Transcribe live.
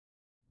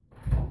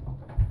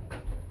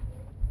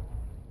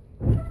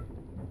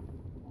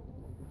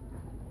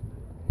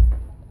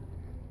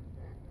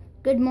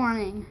Good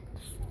morning.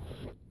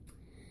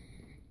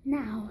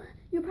 Now,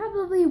 you're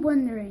probably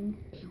wondering,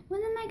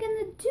 what am I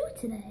gonna do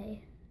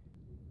today?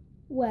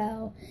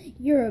 Well,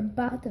 you're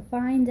about to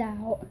find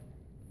out.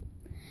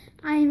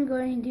 I'm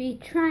going to be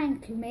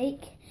trying to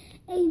make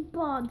a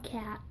bald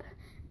cap,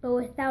 but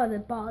without a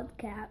bald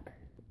cap.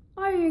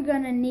 All you're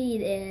gonna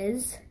need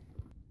is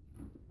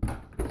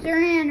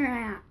Saran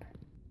wrap,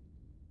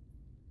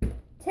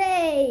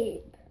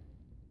 tape,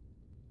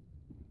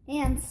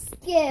 and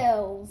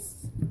skills.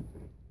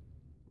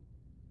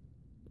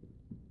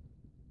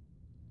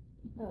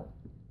 Oh,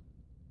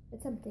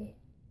 it's empty.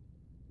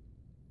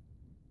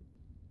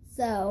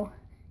 So,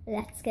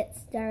 let's get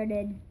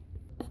started.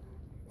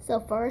 So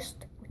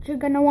first, what you're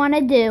gonna wanna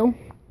do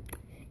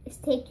is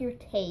take your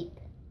tape.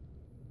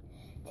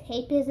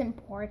 Tape is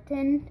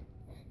important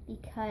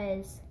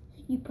because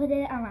you put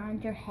it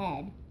around your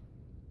head.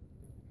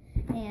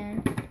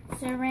 And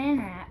Saran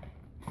wrap,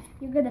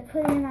 you're gonna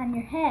put it on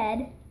your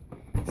head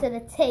so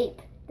the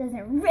tape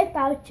doesn't rip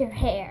out your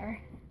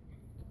hair.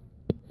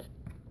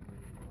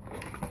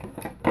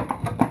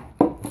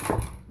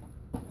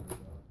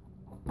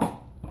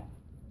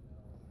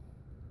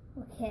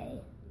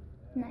 Okay,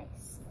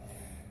 nice.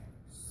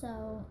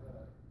 So,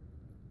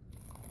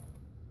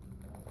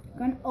 you're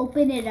going to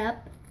open it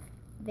up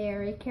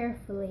very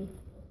carefully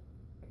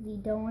because you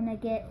don't want to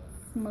get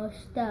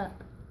smushed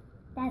up.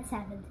 That's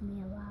happened to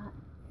me a lot.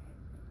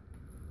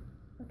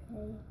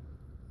 Okay.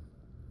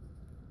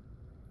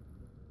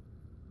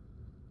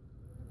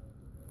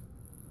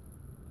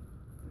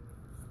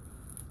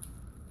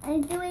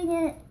 I'm doing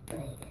it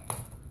like...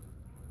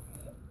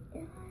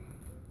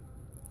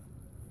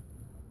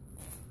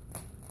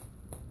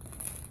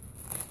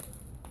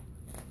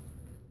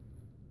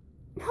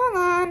 Hold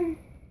on.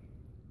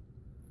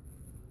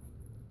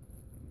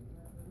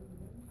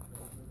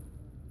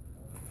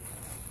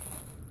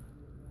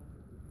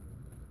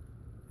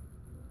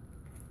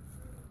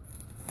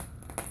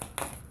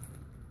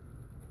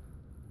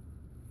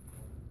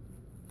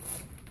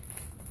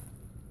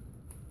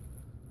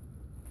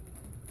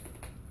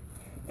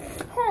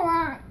 Hold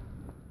on.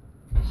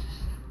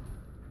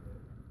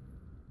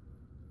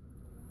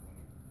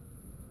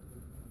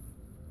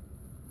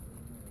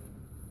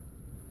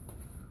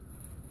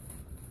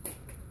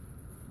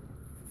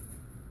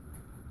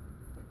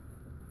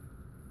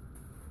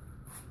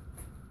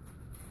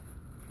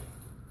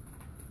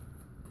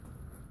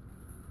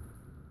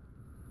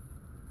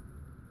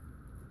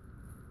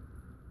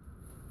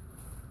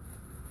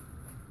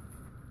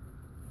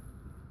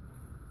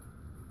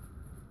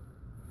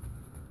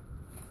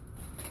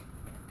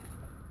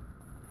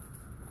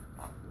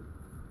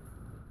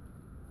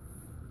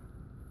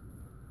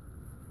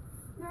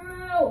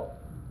 No!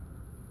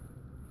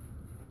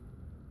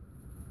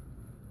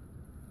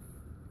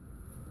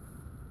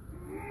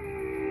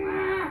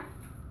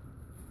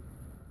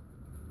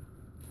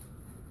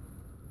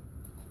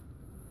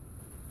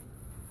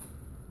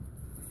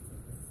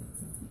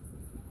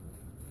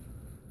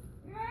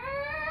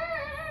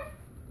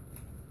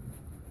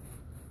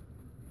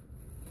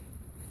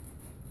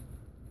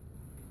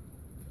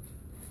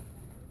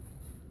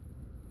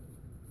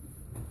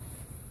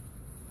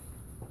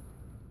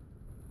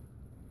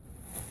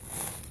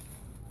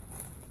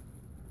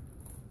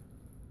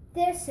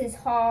 This is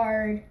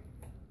hard.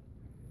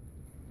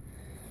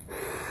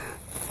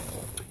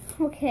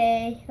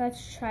 Okay,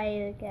 let's try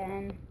it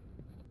again.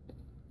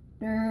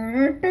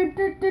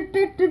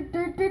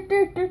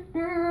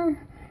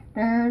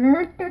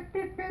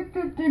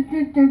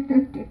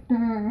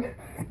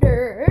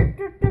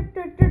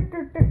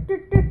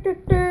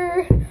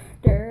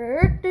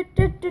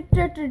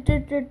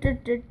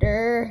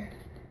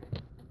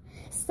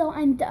 So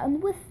I'm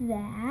done with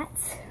that.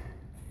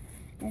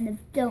 And it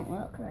don't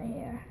look right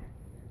here.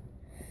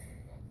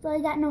 So I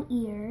got no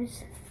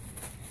ears.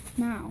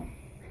 Now,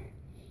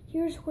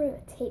 here's where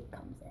the tape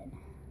comes in.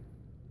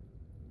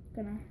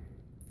 Gonna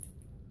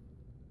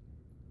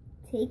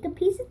take a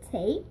piece of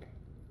tape.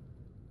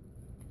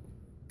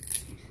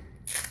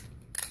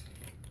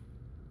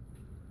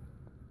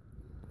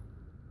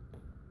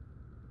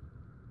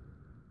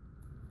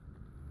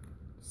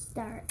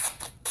 Start.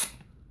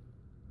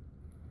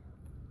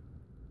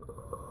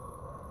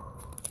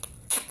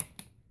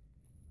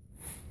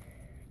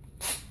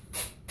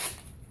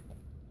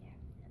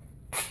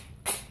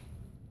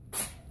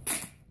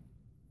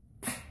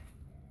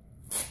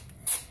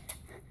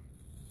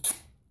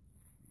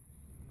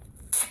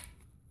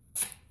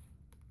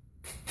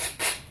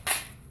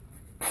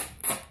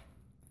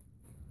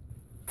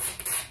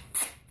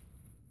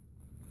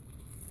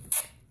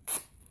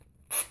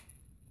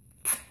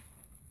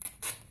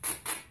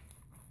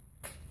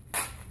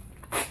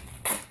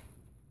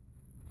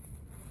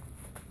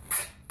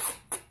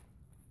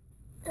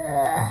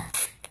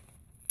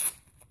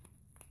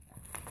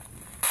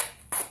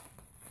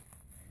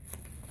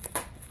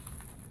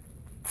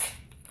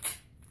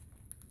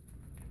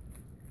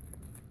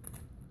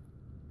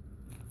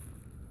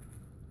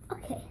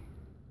 Okay.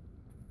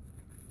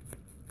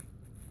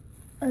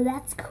 Oh,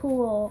 that's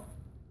cool.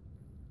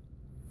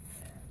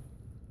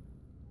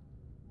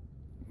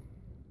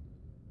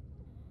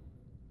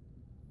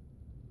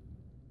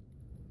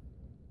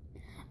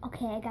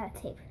 Okay, I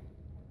gotta tape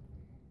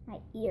my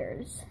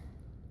ears.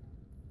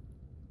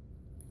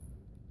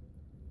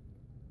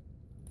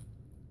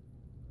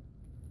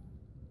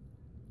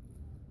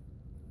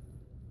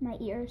 My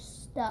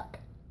ears stuck.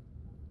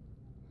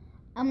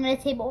 I'm gonna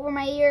tape over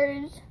my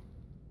ears.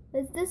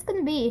 What's this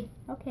gonna be?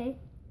 Okay.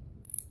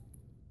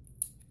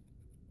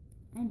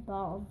 I'm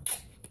bald.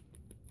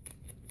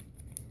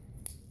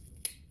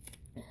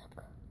 Ugh.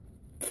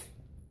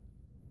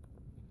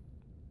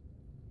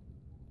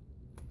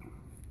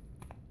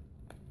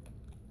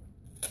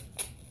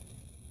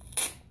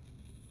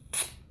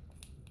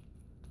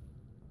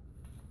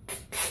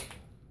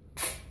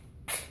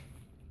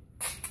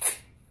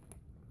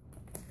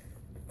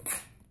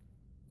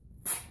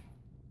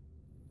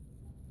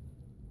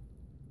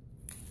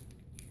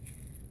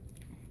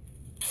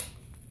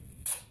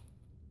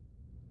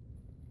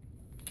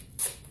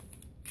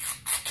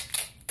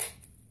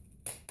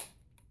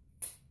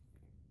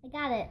 I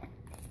got it.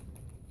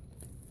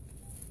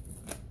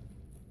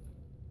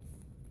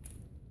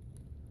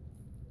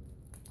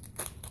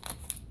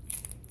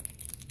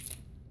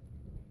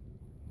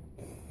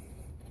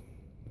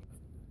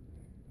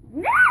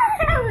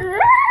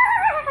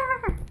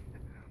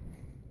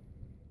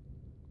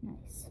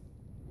 Nice.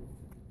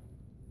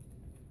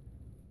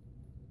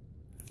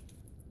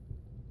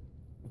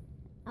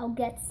 I'll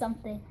get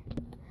something.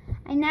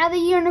 I'm not the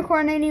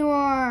unicorn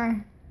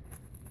anymore.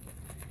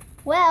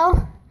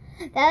 Well,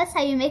 that's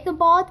how you make a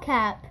bald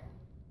cap.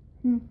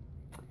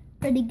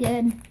 Pretty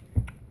good.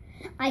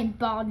 I'm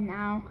bald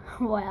now.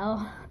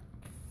 Well,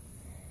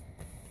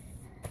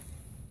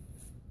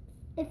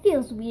 it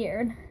feels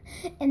weird.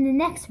 In the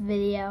next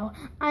video,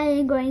 I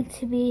am going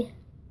to be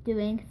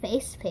doing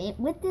face paint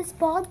with this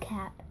bald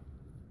cap.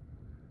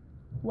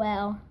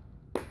 Well,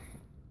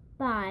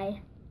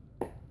 bye.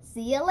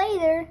 See you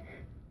later.